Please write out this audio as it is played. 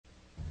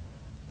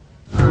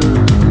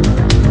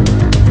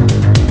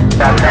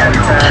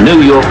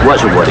New York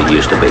wasn't what it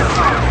used to be.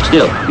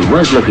 Still, he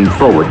was looking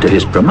forward to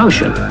his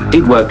promotion.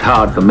 He'd worked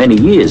hard for many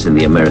years in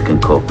the American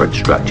corporate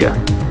structure.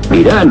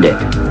 He'd earned it.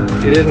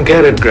 You didn't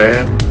get it,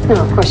 Graham. No,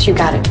 of course you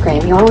got it,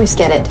 Graham. You always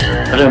get it.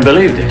 I don't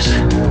believe this.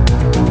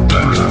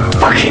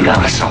 Fucking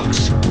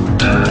assholes.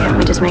 Can't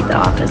we just make the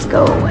office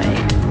go away?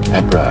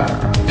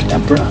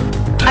 Abracadabra.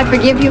 I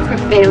forgive you for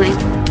failing.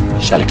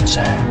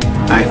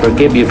 Shalikazar. I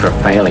forgive you for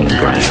failing,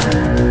 Graham.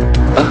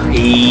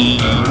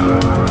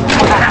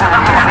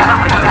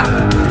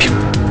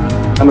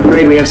 I'm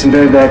afraid we have some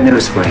very bad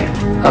news for you.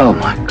 Oh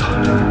my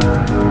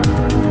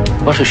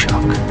God. What a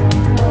shock.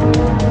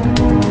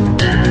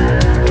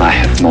 I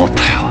have more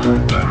power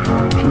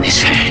in this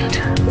hand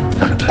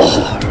than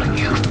all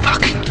you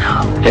fucking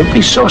know.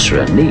 Every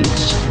sorcerer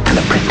needs an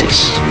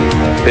apprentice.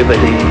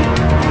 Bibbidi,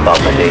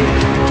 bobbidi,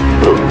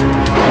 boo.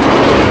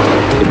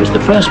 It was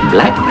the first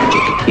black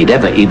magic he'd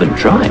ever even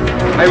tried.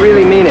 I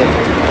really mean it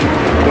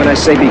when I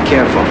say be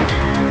careful.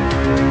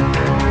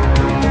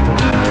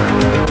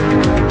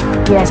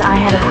 Yes, I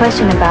had a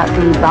question about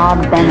the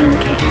Bob Benning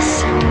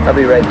case. I'll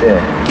be right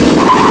there.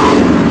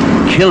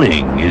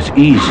 Killing is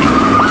easy,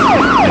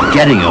 but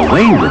getting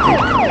away with it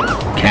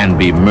can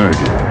be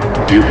murder.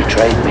 You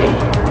betrayed me.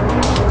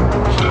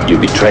 You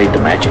betrayed the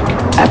magic.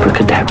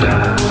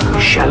 Abracadabra.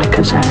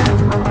 Shalikazam.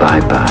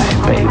 Bye-bye,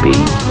 baby.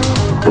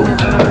 Boom.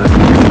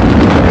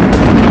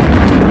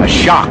 A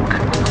shock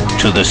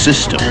to the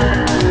system.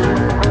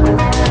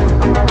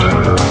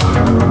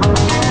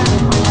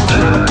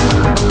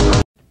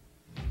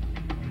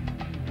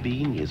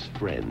 Being his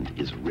friend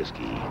is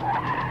risky.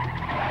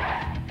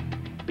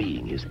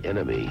 Being his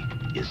enemy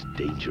is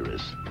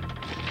dangerous.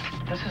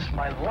 This is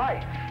my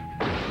life.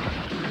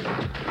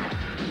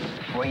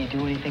 Before you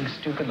do anything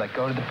stupid like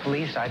go to the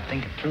police, I'd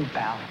think it through,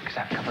 pal, because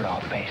I've covered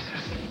all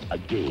bases. A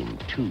game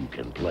two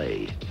can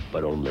play,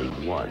 but only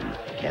one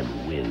can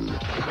win.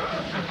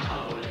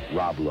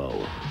 Rob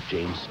Lowe,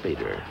 James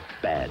Spader,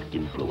 Bad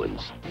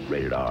Influence,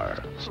 rated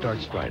R.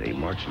 Starts Friday,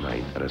 March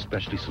 9th at a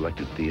specially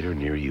selected theater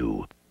near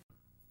you.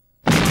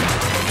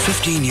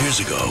 15 years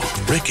ago,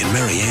 Rick and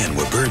Marianne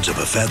were birds of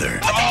a feather.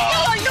 What the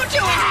hell are you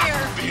doing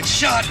here? Being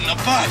shot in the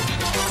butt.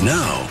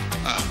 Now,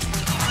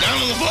 down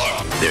on the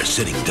floor. they're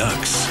sitting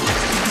ducks.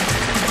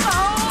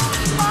 Oh,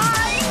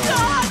 my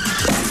God.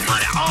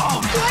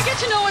 Do I get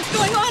to know what's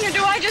going on, or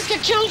do I just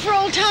get killed for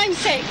old time's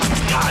sake?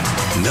 God.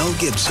 Mel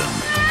Gibson,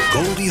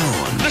 Goldie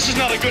Hawn. This is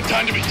not a good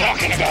time to be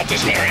talking about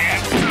this,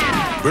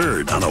 Marianne.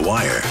 Bird on a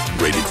Wire,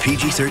 rated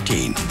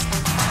PG-13.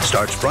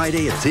 Starts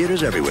Friday at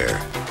theaters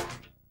everywhere.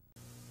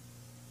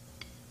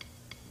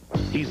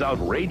 He's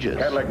outrageous.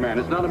 Cadillac Man,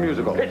 it's not a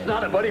musical. It's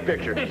not a buddy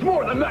picture. It's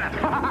more than that.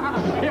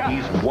 Yeah.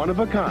 He's one of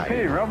a kind.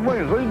 Hey, Robin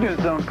Williams, what are you doing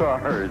selling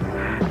cars?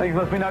 Things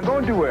must be not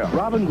going too well.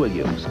 Robin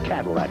Williams,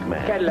 Cadillac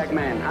Man. Cadillac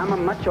Man, I'm a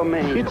macho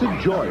man. It's a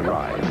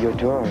joyride. Your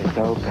door is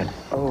open.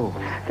 Oh,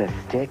 the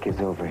stick is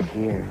over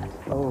here.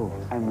 Oh,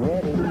 I'm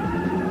ready.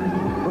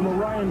 From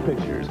Orion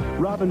Pictures,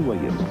 Robin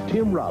Williams,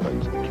 Tim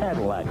Robbins,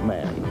 Cadillac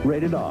Man,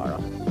 rated R.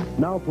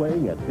 Now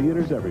playing at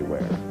theaters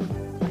everywhere.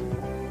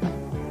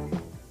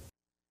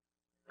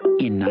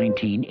 In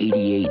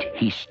 1988,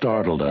 he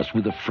startled us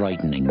with a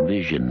frightening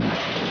vision.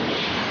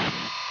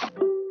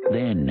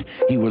 Then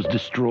he was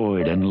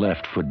destroyed and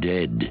left for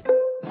dead.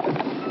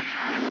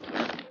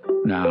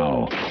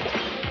 Now...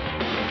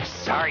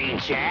 Sorry,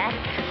 Jack.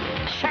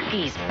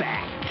 Chucky's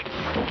back.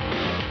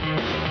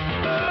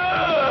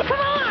 Come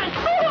on!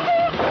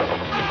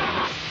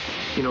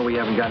 You know, we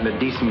haven't gotten a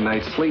decent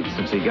night's sleep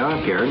since he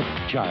got here.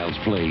 Child's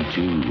Play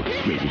 2,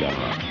 rated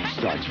R.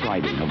 Starts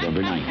Friday,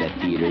 November 9th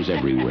at theaters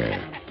everywhere.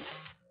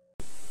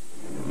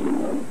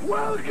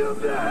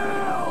 Welcome to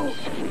hell!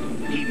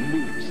 He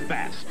moves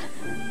fast.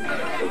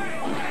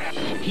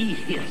 He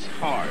hits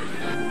hard.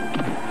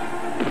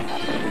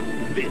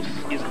 This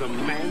is the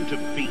man to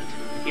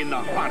beat in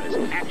the hottest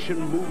action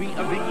movie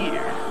of the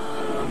year.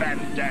 Van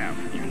Damme.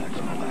 You're not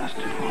gonna last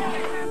too long.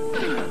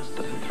 That's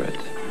the threat.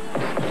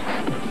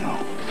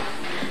 No.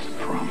 It's a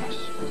promise.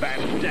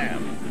 Van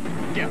Damme.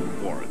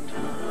 Death Warrant.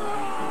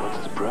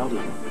 What's the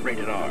problem?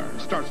 Rated R.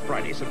 Starts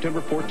Friday,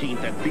 September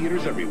 14th at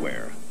theaters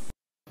everywhere.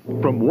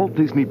 From Walt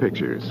Disney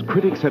Pictures,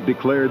 critics have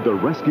declared The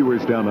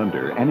Rescuers Down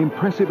Under an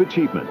impressive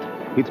achievement.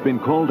 It's been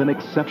called an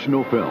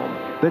exceptional film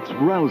that's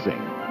rousing,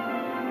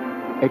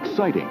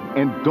 exciting,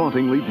 and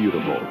dauntingly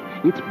beautiful.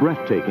 It's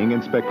breathtaking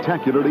and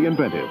spectacularly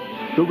inventive.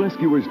 The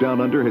Rescuers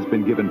Down Under has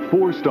been given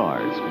 4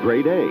 stars,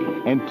 grade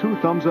A, and 2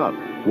 thumbs up.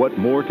 What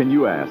more can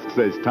you ask,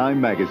 says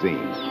Time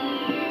magazine.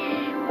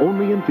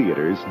 Only in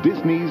theaters,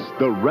 Disney's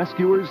The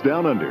Rescuers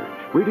Down Under,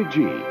 rated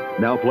G.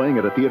 Now playing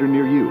at a theater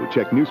near you.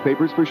 Check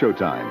newspapers for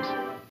showtimes.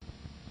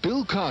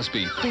 Bill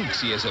Cosby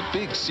thinks he has a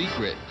big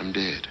secret. I'm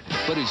dead.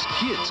 But his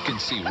kids can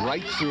see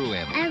right through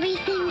him.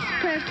 Everything's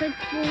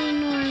perfectly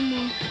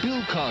normal.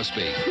 Bill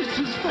Cosby. This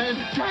is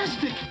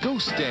fantastic.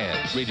 Ghost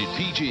Dad, rated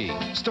PG.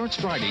 Starts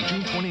Friday,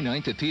 June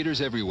 29th at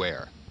theaters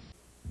everywhere.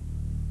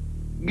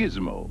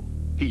 Gizmo.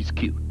 He's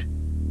cute.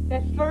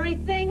 That furry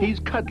thing? He's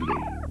cuddly.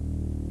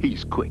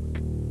 He's quick.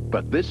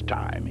 But this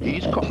time,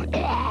 he's caught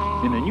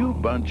in a new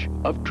bunch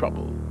of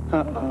trouble.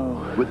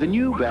 Uh-oh. With the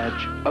new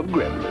batch of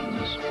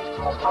Gremlins.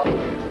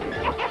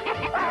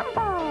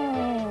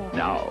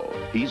 Now,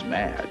 he's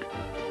mad.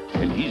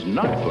 And he's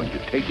not going to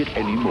take it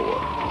anymore.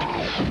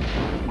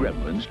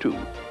 Gremlins 2,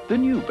 the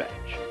new batch.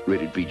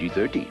 Rated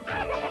PG-13.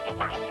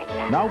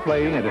 Now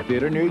playing at a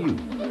theater near you.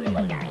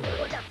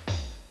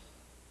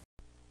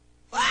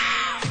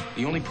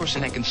 The only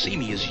person that can see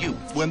me is you.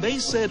 When they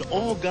said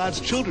all God's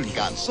children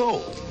got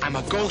sold, I'm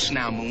a ghost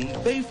now, Moon.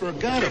 They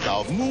forgot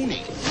about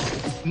Mooney.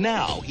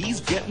 Now he's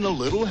getting a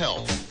little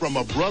help from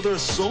a brother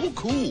so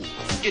cool.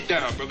 Get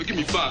down, brother. Give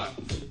me 5.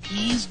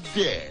 He's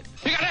dead.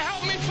 You gotta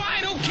help me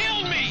find who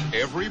killed me!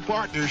 Every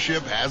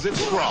partnership has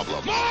its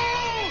problems.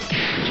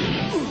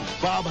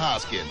 Bob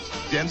Hoskins,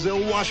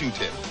 Denzel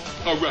Washington.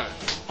 All right.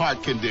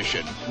 Heart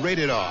Condition,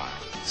 rated R.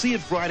 See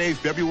it Friday,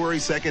 February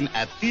 2nd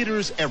at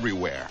theaters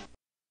everywhere.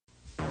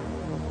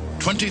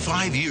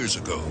 25 years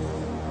ago,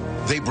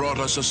 they brought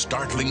us a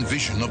startling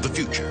vision of the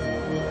future.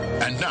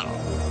 And now...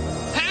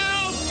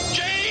 Help!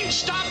 Jane,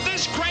 stop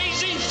this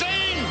crazy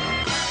thing!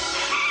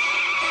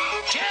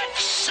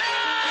 Jackson!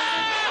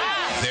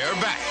 They're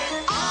back.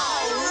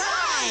 All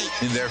right!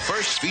 In their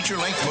first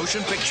feature-length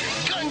motion picture.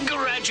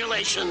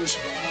 Congratulations!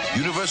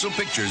 Universal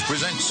Pictures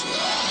presents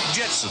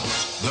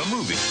Jetsons, the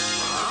movie.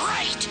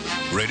 Right!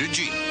 Rated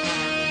G.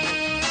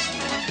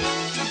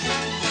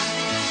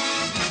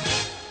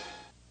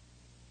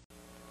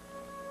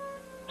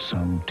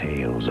 Some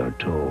tales are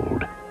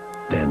told,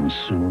 then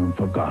soon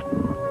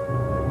forgotten.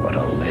 But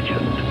a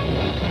legend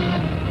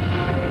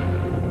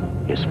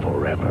is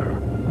forever.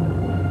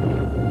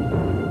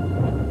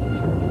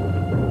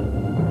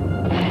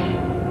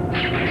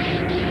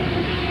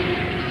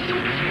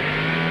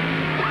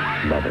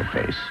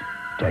 Leatherface,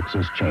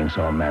 Texas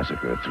Chainsaw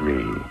Massacre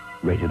 3,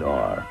 rated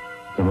R.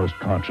 The most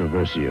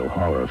controversial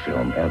horror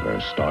film ever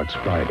starts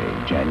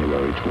Friday,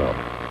 January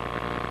 12th.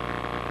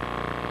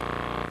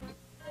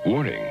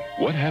 Warning,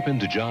 what happened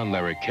to John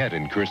Larroquette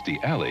and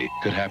Kirstie Alley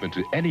could happen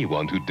to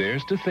anyone who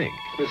dares to think.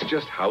 It's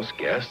just house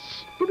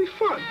guests. It'll be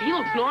fun. He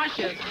looks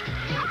nauseous.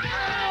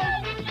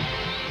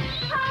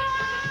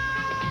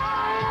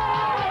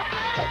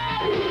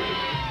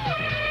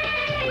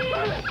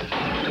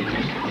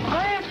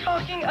 I am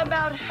talking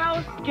about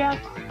house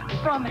guests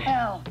from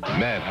hell.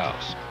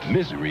 Madhouse,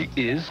 misery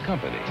is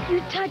company.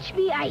 You touch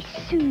me, I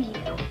sue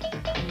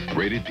you.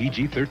 Rated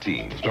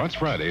PG-13, starts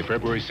Friday,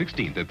 February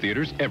 16th at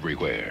theaters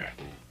everywhere.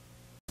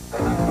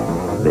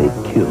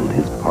 They've killed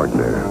his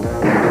partner.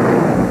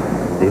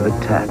 They've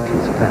attacked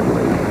his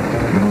family.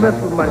 You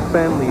mess with my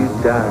family, you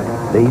die.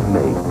 They've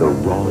made the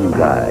wrong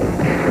guy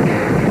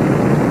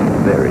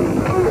very,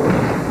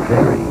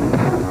 very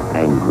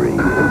angry.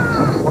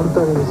 One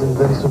thought he was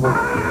invincible.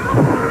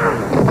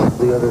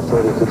 The other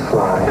thought he could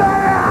fly.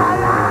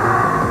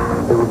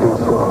 They were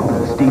both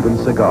wrong. Steven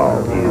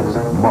Seagal is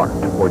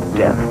marked for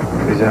death.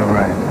 Is that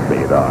right?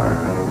 Rated R.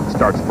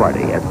 Starts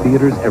Friday at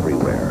theaters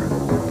everywhere.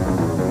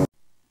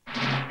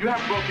 You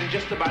have broken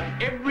just about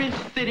every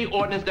city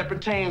ordinance that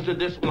pertains to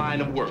this line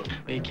of work.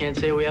 Well, you can't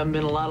say we haven't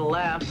been a lot of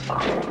laughs.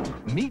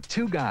 Meet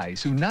two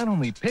guys who not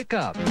only pick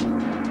up,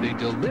 they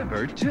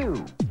deliver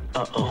too.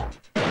 Uh-oh.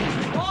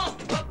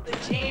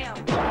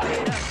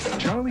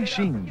 Charlie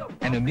Sheen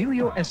and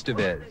Emilio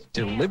Estevez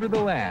deliver the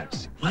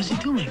laughs. What's he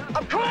doing?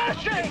 I'm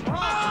crashing!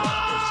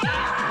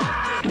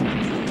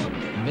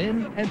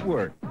 Men at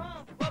Work.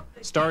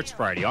 Starts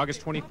Friday,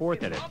 August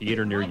 24th at a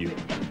theater near you.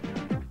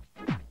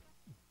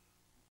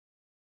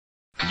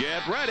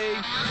 Get ready.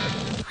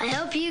 I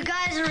hope you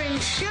guys are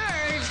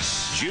insured.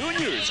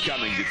 Junior's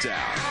coming to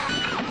town.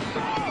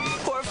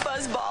 Poor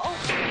fuzzball.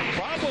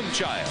 Problem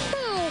Child.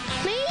 Who,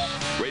 me?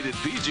 Rated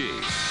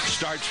PG.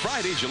 Starts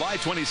Friday, July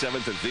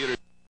 27th at theaters.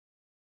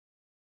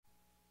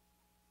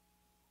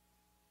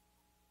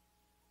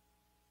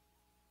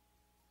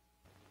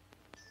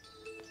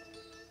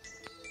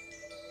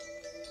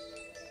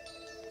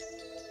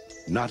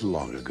 Not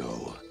long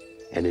ago,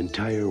 an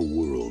entire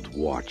world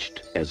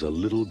watched as a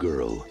little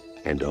girl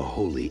and a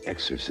holy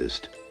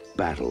exorcist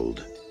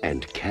battled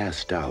and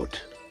cast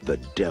out the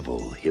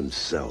devil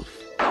himself.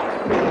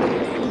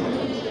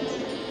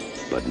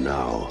 But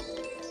now,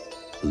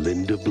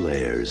 Linda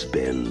Blair's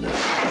been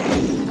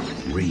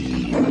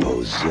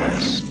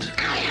repossessed.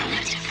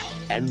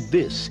 And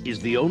this is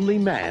the only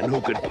man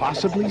who could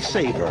possibly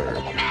save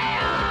her.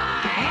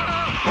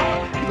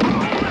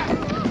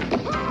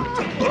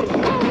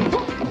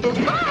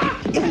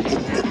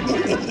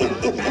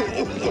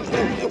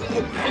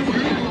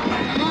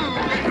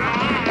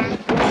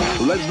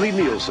 Leslie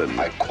Nielsen.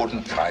 I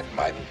couldn't find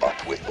my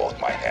butt with both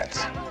my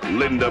hands.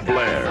 Linda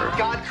Blair.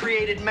 God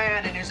created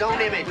man in his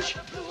own image.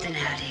 Then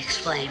how do you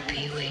explain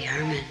Pee Wee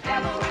Herman?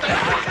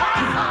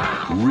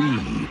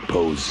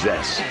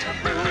 Repossessed.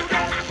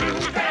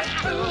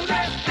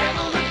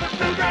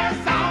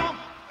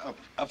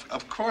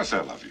 Of course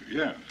I love you,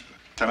 yeah.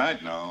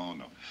 Tonight, no.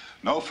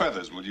 No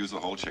feathers. We'll use the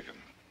whole chicken.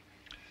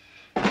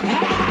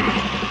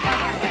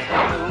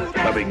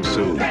 Coming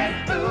soon.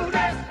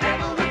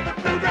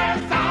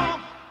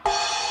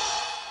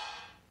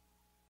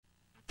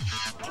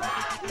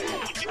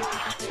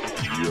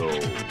 Yo,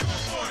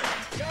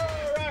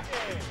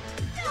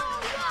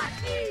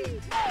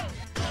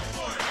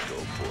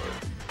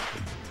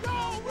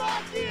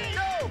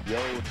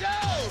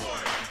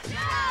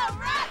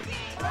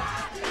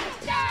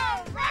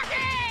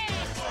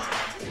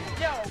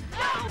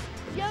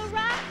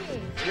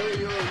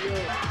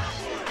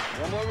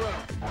 more room.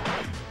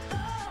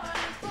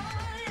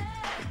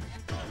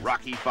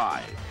 Rocky V.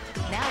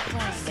 Now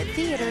playing at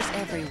theaters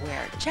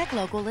everywhere. Check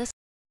local list.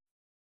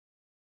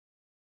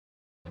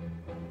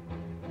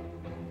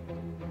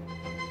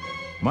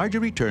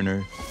 Marjorie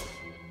Turner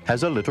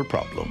has a little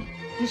problem.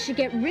 You should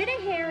get rid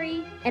of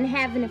Harry and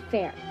have an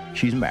affair.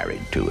 She's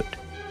married to it.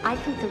 I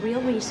think the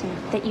real reason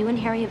that you and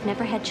Harry have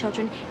never had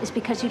children is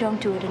because you don't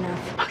do it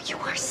enough. Oh, you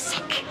are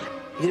sick.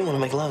 You didn't want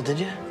to make love, did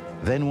you?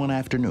 Then one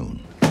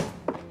afternoon,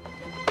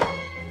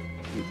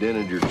 You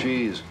dented your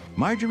cheese.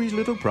 Marjorie's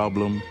little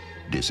problem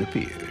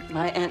disappeared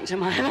My Aunt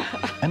Jemima.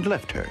 and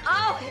left her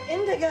Oh,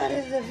 Indigo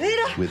is the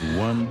Vita. with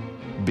one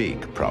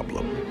big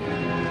problem.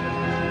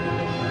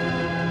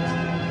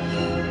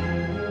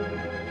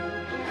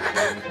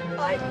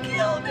 I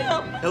killed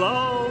him.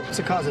 Hello? What's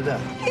the cause of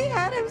death? He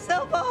had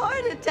himself a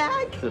heart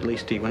attack. At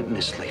least he went in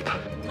his sleep.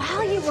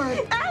 While you were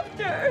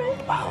after.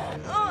 Wow.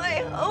 Oh,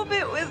 I hope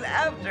it was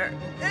after.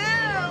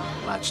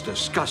 Ew. That's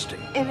disgusting.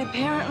 It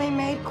apparently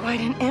made quite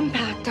an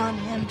impact on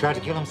him. Tried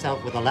to kill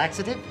himself with a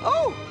laxative?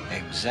 Oh!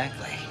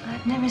 Exactly.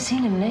 I've never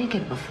seen him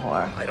naked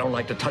before. I don't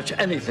like to touch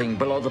anything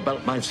below the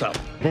belt myself.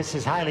 This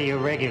is highly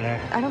irregular.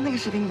 I don't think I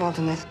should be involved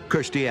in this.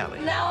 Kirstie Alley,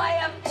 Now I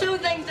have 2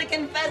 things to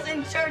confess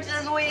in church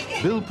this week.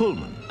 Bill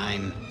Pullman,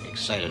 I'm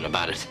excited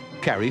about it.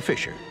 Carrie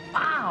Fisher,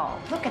 Wow,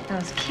 look at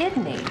those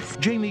kidneys.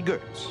 Jamie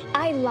Gertz,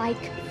 I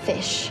like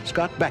fish.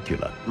 Scott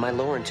Bakula, My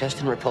lower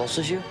intestine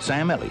repulses you?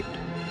 Sam Elliott,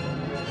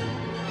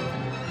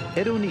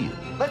 Ed O'Neill,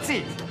 Let's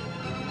eat.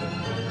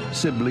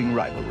 sibling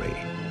rivalry.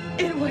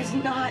 It was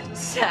not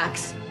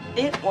sex.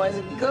 It was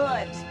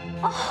good.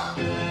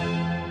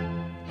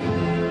 Oh.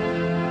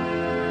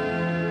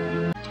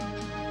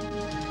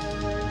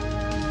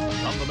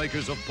 From the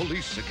makers of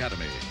Police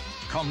Academy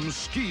comes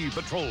Ski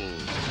Patrol.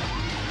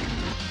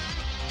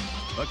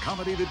 A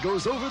comedy that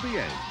goes over the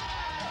edge.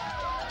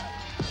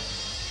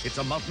 It's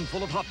a mountain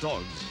full of hot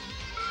dogs.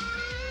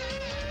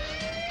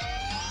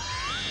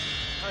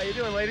 How you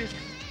doing, ladies?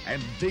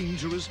 And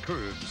dangerous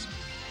curves.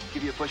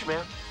 Give you a push,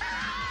 ma'am?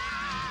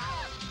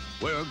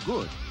 Where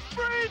good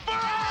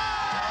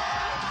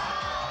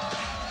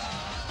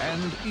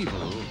and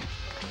evil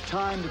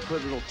Time to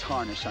put a little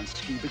tarnish on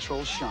Ski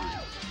Patrol's shine.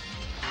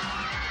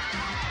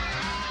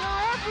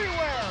 They're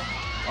everywhere.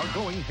 are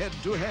going head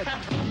to head.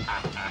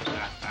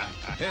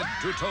 Head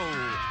to toe.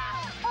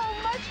 Oh,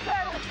 much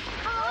better.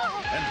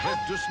 Oh. And head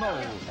to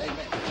snow.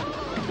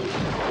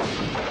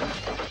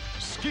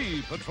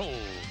 Ski Patrol.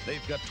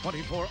 They've got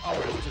 24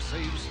 hours to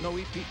save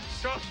snowy peaks.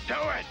 Just do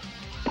it!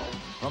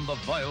 From the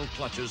vile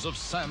clutches of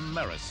Sam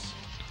Maris.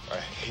 I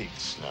hate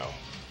snow.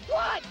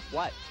 What?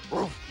 What?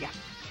 Roof. Yeah.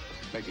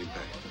 Make him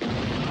pay.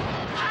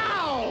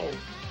 Ow!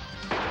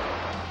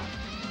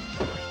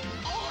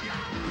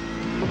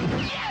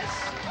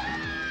 Yes!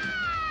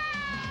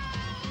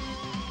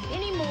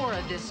 Any more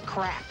of this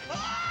crap,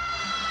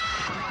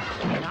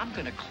 and I'm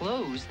gonna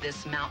close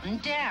this mountain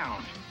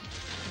down.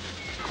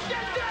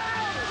 Get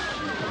down!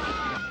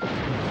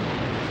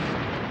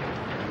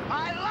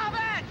 I love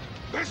it!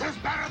 This is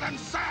better than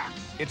sex!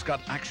 It's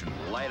got action.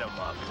 Light 'em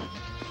up.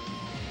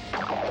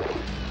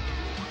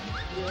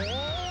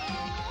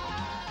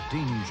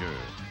 Danger.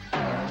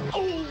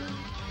 Oh!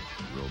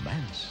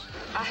 Romance.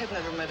 I have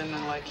never met a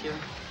man like you.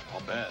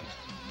 I'll bet.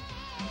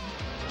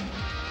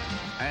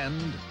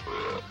 And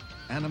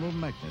animal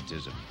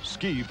magnetism.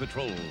 Ski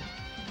Patrol.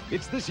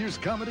 It's this year's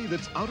comedy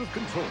that's out of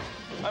control.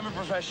 I'm a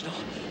professional.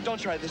 Don't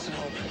try this at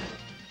home.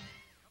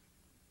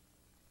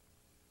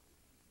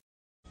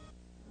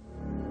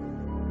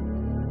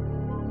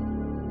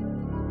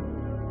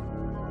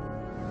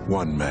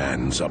 One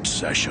man's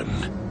obsession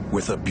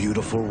with a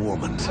beautiful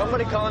woman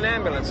Somebody call an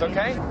ambulance,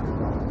 okay?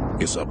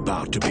 is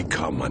about to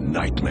become a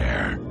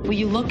nightmare. Will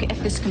you look at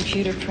this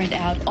computer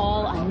printout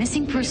all on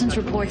missing persons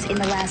reports in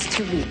the last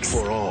 2 weeks?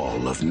 For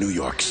all of New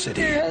York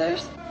City. There are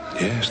others?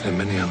 Yes, there are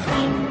many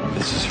others.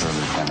 This is her,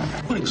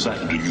 Lieutenant. What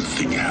exactly do you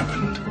think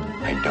happened?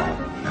 I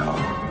don't know.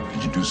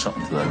 Did you do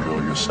something to that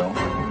girl yourself?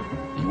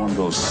 You one of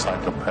those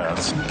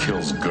psychopaths who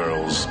kills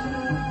girls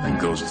and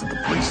goes to the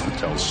police to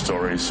tell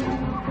stories?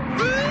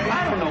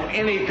 I don't know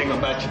anything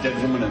about your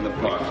dead woman in the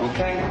park,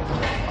 okay?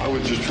 I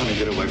was just trying to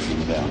get away from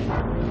them.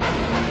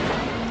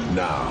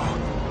 Now,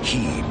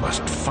 he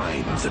must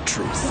find the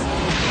truth.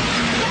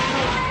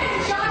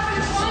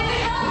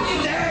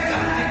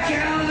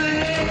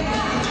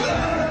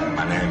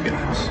 An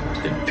ambulance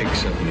that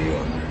picks up New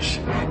Yorkers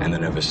and they're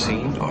never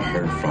seen or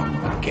heard from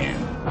again.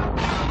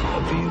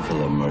 A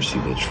vehicle of mercy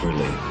that's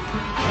really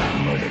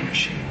a murder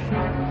machine.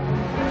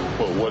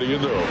 Well, what do you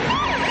do?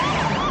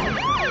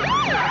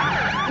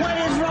 What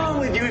is wrong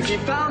with you? If you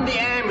found the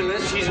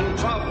ambulance, she's in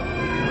trouble.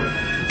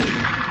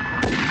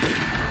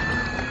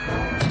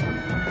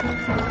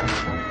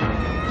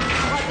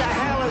 What the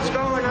hell is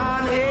going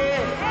on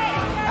here? Hey!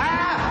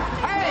 Ah!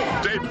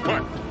 Hey! Stay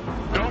put.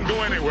 Don't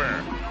go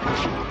anywhere.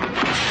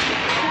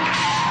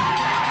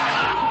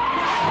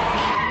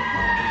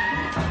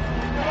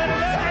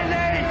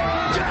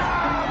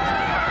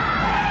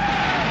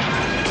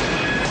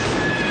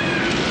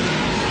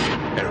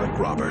 Eric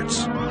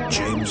Roberts,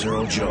 James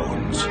Earl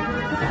Jones,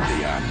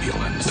 The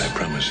ambulance. I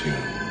promise you,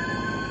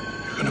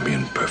 you're gonna be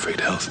in perfect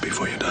health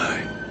before you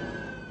die.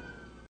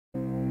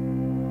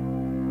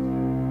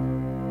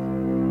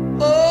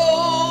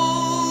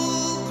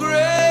 Oh,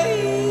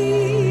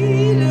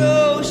 great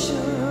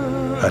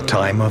ocean. A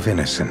time of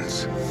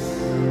innocence.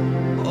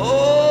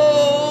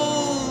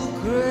 Oh,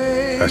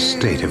 great a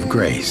state of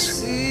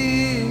grace.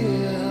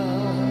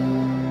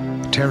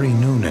 Terry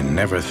Noonan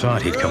never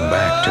thought he'd come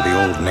back to the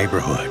old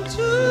neighborhood,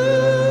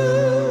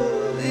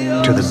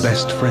 to the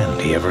best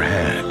friend he ever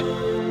had,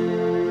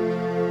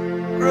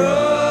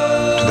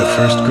 to the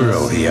first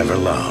girl he ever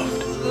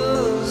loved.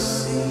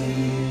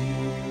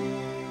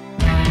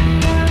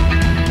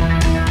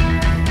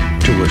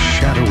 To a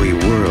shadowy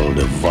world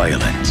of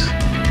violence,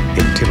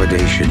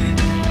 intimidation,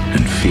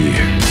 and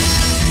fear,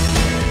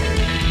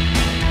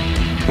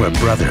 where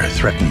brother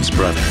threatens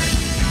brother,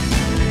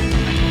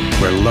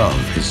 where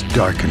love is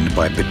darkened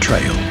by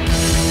betrayal,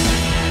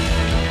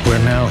 where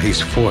now he's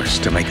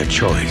forced to make a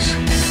choice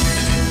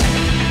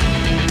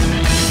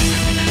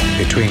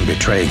between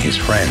betraying his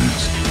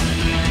friends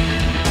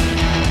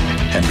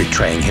and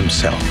betraying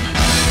himself.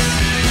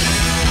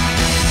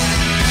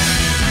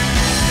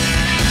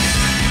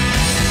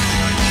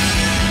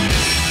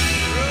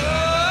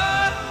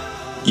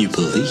 You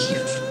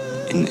believe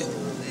in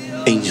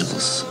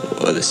angels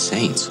or the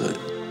saints, or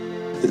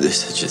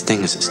there's such a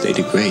thing as a state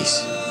of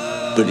grace,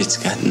 but it's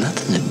got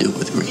nothing to do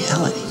with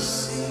reality.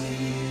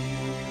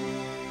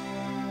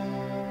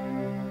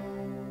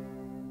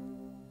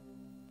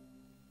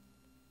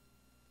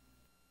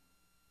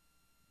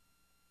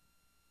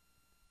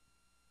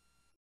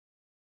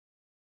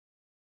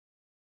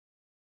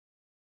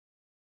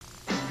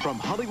 From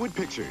Hollywood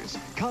Pictures,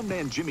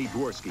 conman Jimmy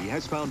Dworsky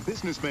has found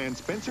businessman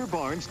Spencer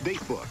Barnes'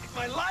 date book.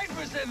 My life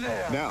is in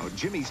there. Now,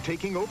 Jimmy's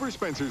taking over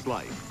Spencer's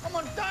life. I'm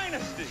on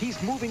Dynasty.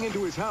 He's moving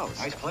into his house.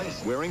 Nice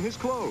place. Wearing his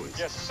clothes.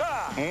 Yes, sir.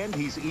 And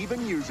he's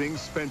even using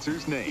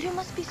Spencer's name. You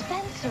must be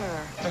Spencer.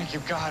 Thank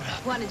you, God.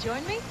 Want to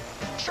join me?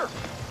 Sure.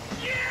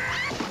 Yeah!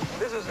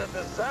 This is a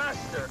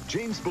disaster.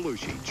 James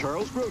Belushi,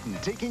 Charles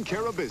Grodin, taking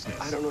care of business.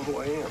 I don't know who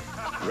I am.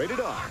 Rated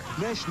R.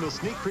 National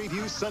sneak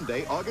preview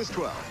Sunday, August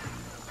 12th.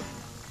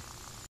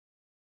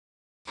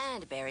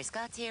 And Barry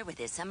Scott's here with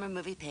his summer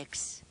movie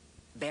picks.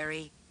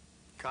 Barry.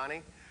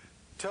 Connie,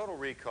 Total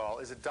Recall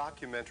is a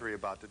documentary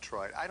about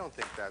Detroit. I don't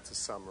think that's a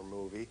summer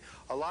movie.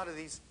 A lot of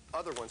these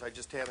other ones I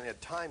just haven't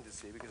had time to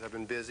see because I've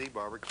been busy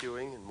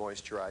barbecuing and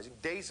moisturizing.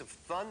 Days of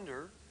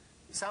Thunder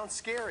sounds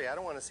scary. I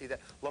don't want to see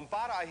that.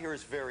 Lambada, I hear,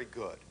 is very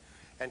good.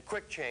 And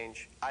Quick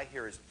Change, I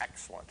hear, is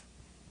excellent.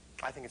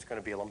 I think it's going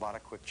to be a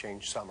Lambada Quick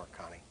Change summer,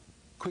 Connie.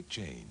 Quick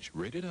Change,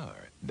 rated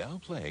R, now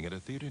playing at a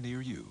theater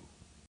near you.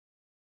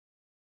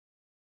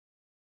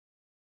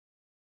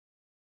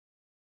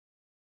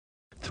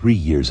 3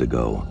 years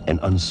ago, an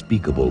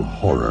unspeakable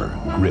horror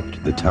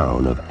gripped the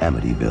town of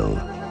Amityville.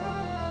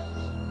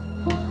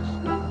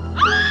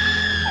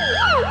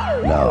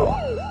 Now,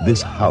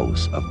 this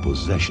house of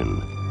possession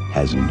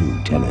has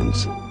new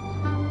tenants.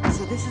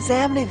 So this is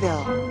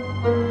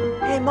Amityville.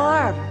 Hey,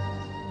 Marv,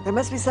 there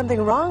must be something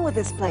wrong with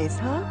this place,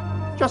 huh?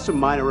 Just some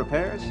minor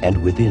repairs.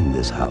 And within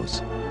this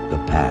house,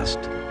 the past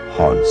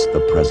haunts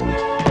the present.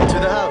 To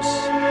the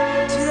house.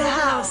 To the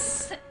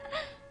house.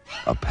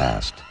 A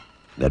past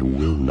that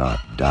will not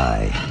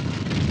die.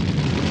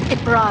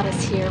 It brought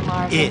us here,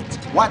 Marvin. It.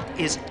 What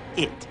is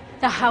it?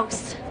 The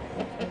house.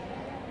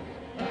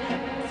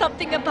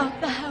 Something about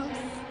the house.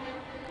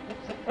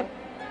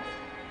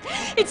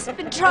 It's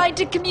been trying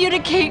to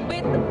communicate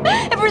with them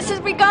ever since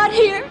we got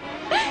here.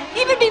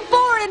 Even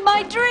before in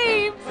my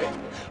dreams.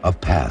 A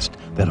past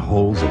that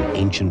holds an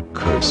ancient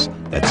curse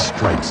that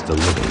strikes the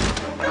living.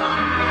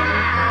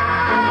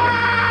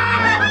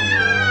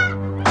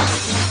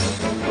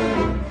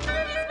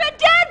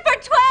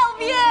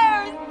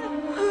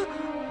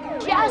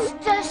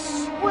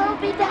 Justice will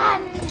be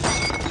done.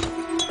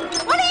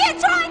 What are you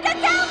trying to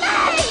tell me?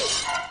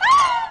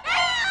 Help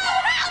me!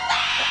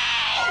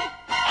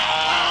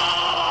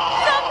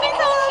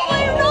 Something's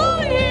horribly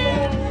wrong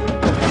here.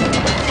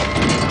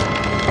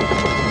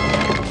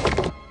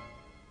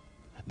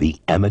 The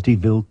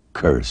Amityville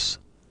curse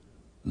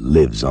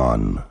lives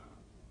on.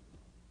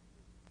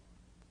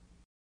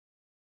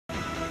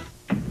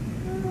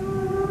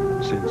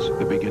 Since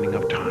the beginning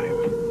of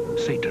time,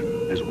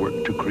 Satan has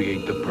worked to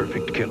create the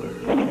perfect killer.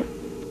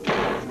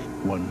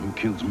 One who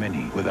kills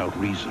many without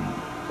reason.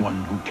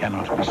 One who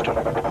cannot be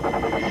stopped.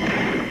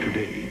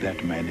 Today,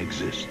 that man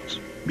exists.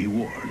 Be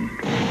warned.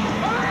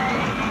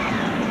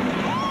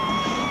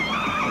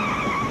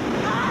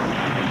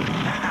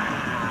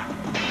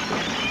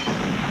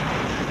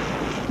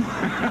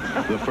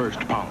 The First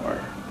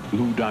Power.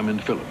 Lou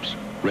Diamond Phillips.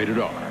 Rated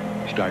R.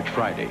 Starts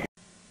Friday.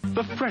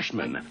 The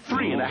Freshman,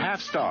 3.5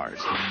 stars.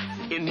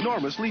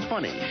 Enormously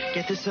funny.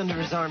 Get this under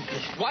his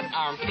armpit. What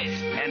armpit?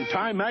 And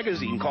Time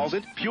Magazine calls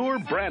it pure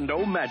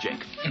Brando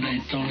magic. It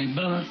ain't Tony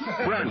Bennett.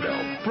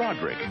 Brando,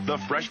 Broderick, The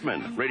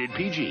Freshman, rated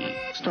PG.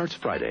 Starts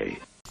Friday.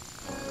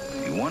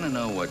 You want to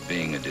know what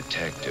being a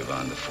detective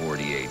on the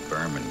 48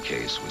 Berman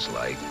case was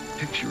like?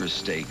 Picture a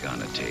steak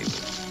on a table.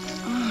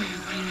 Oh,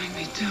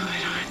 do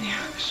it, aren't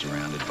you?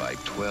 Surrounded by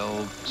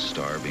 12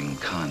 starving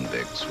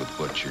convicts with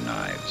butcher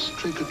knives.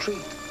 Trick or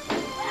treat.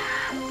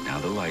 Now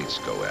the lights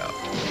go out.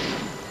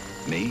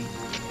 Me?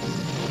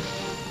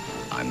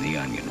 I'm the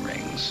onion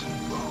rings.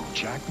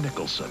 Jack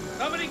Nicholson.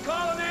 Somebody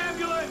call an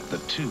ambulance! The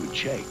Two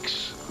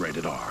Jakes.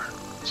 Rated R.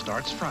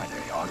 Starts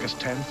Friday, August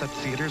 10th at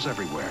theaters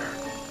everywhere.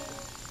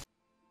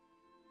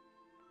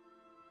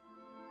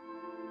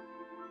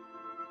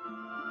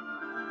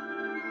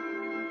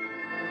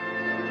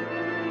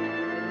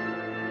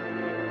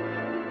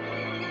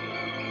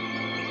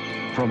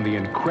 From the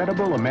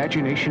incredible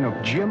imagination of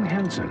Jim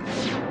Henson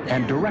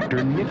and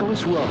director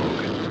Nicholas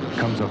Roeg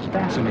comes a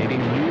fascinating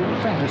new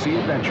fantasy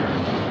adventure,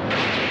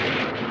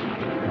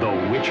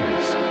 The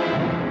Witches.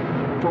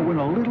 For when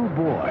a little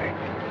boy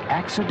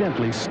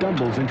accidentally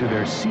stumbles into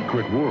their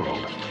secret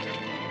world,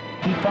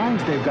 he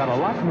finds they've got a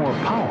lot more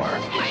power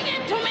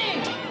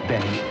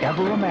than he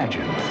ever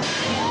imagined.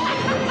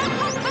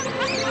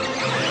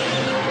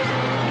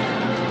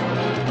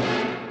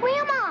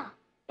 Grandma,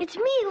 it's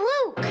me,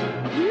 Luke.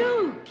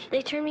 Luke.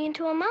 They turned me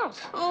into a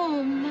mouse.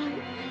 Oh, my.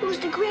 Who's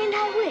the Grand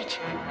High Witch?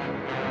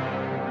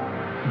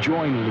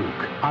 Join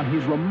Luke on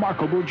his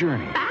remarkable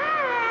journey.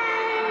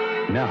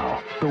 Bye.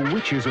 Now, the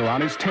witches are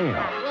on his tail.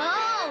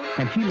 Whoa.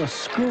 And he must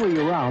scurry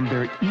around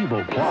their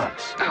evil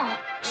plots.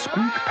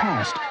 Squeak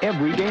past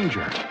every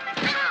danger.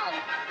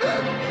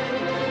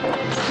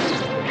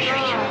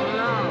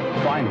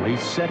 Finally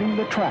setting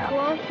the trap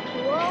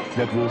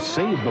that will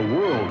save the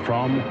world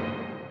from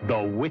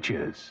the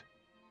witches.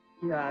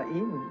 You're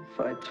in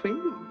for a treat.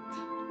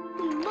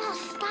 We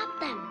must stop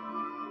them.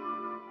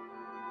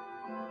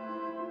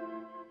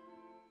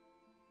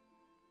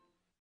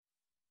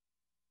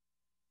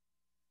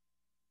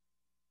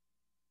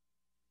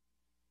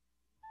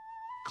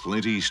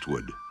 Clint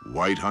Eastwood,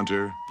 White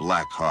Hunter,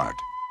 Black Heart.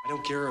 I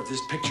don't care if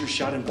this picture's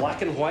shot in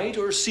black and white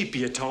or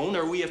sepia tone,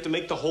 or we have to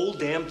make the whole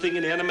damn thing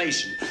in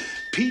animation.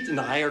 Pete and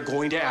I are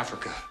going to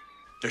Africa.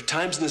 There are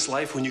times in this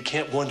life when you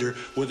can't wonder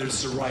whether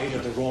it's the right or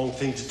the wrong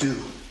thing to do.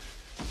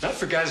 Not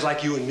for guys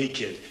like you and me,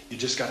 kid. You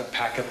just gotta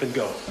pack up and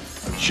go.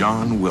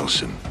 John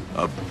Wilson,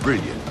 a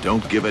brilliant,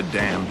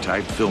 don't-give-a-damn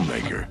type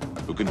filmmaker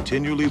who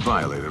continually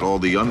violated all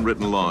the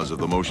unwritten laws of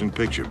the motion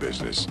picture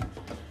business,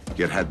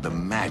 yet had the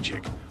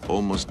magic,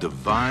 almost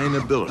divine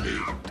ability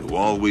to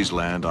always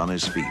land on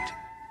his feet.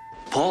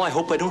 Paul, I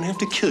hope I don't have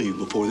to kill you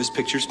before this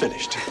picture's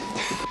finished.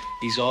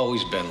 He's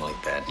always been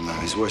like that. No,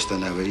 he's worse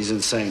than ever. He's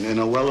insane. In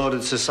a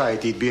well-ordered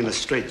society, he'd be in a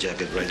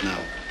straitjacket right now.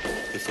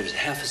 If there's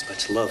half as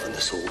much love in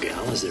this old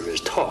gal as there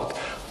is talk,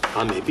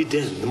 I may be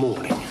dead in the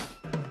morning.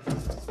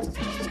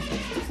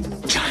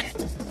 John,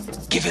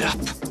 give it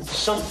up.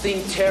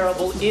 Something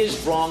terrible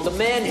is wrong. The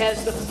man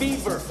has the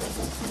fever.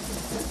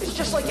 It's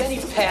just like any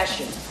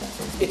passion.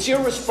 It's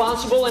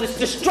irresponsible and it's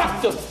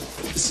destructive.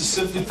 This is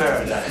simply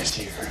paradise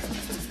here.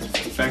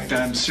 In fact,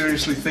 I'm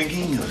seriously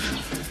thinking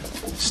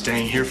of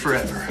staying here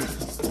forever.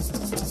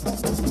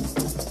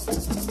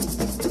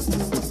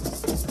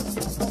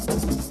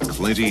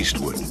 Clint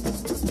Eastwood,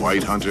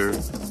 White Hunter,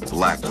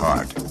 Black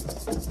Heart.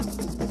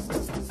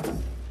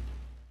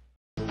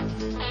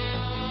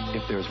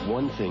 If there's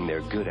one thing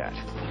they're good at,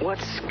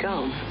 What's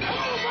scum?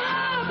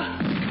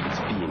 it's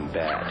being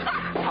bad.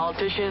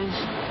 Politicians,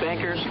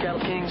 bankers, cattle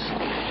kings.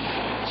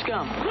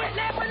 Scum. Quit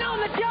napping on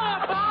the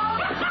job,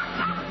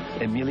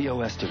 Bob! Emilio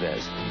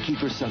Estevez,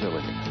 Kiefer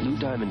Sutherland, Lou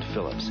Diamond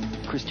Phillips,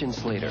 Christian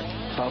Slater,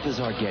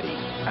 Balthazar Getty,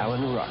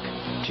 Alan Ruck,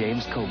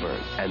 James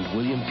Coburn, and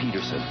William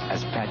Peterson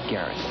as Pat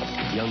Garrett.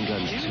 Young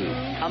Guns 2.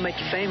 I'll make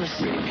you famous.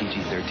 Rated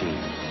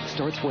PG-13.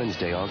 Starts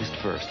Wednesday, August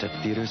 1st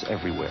at theaters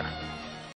everywhere.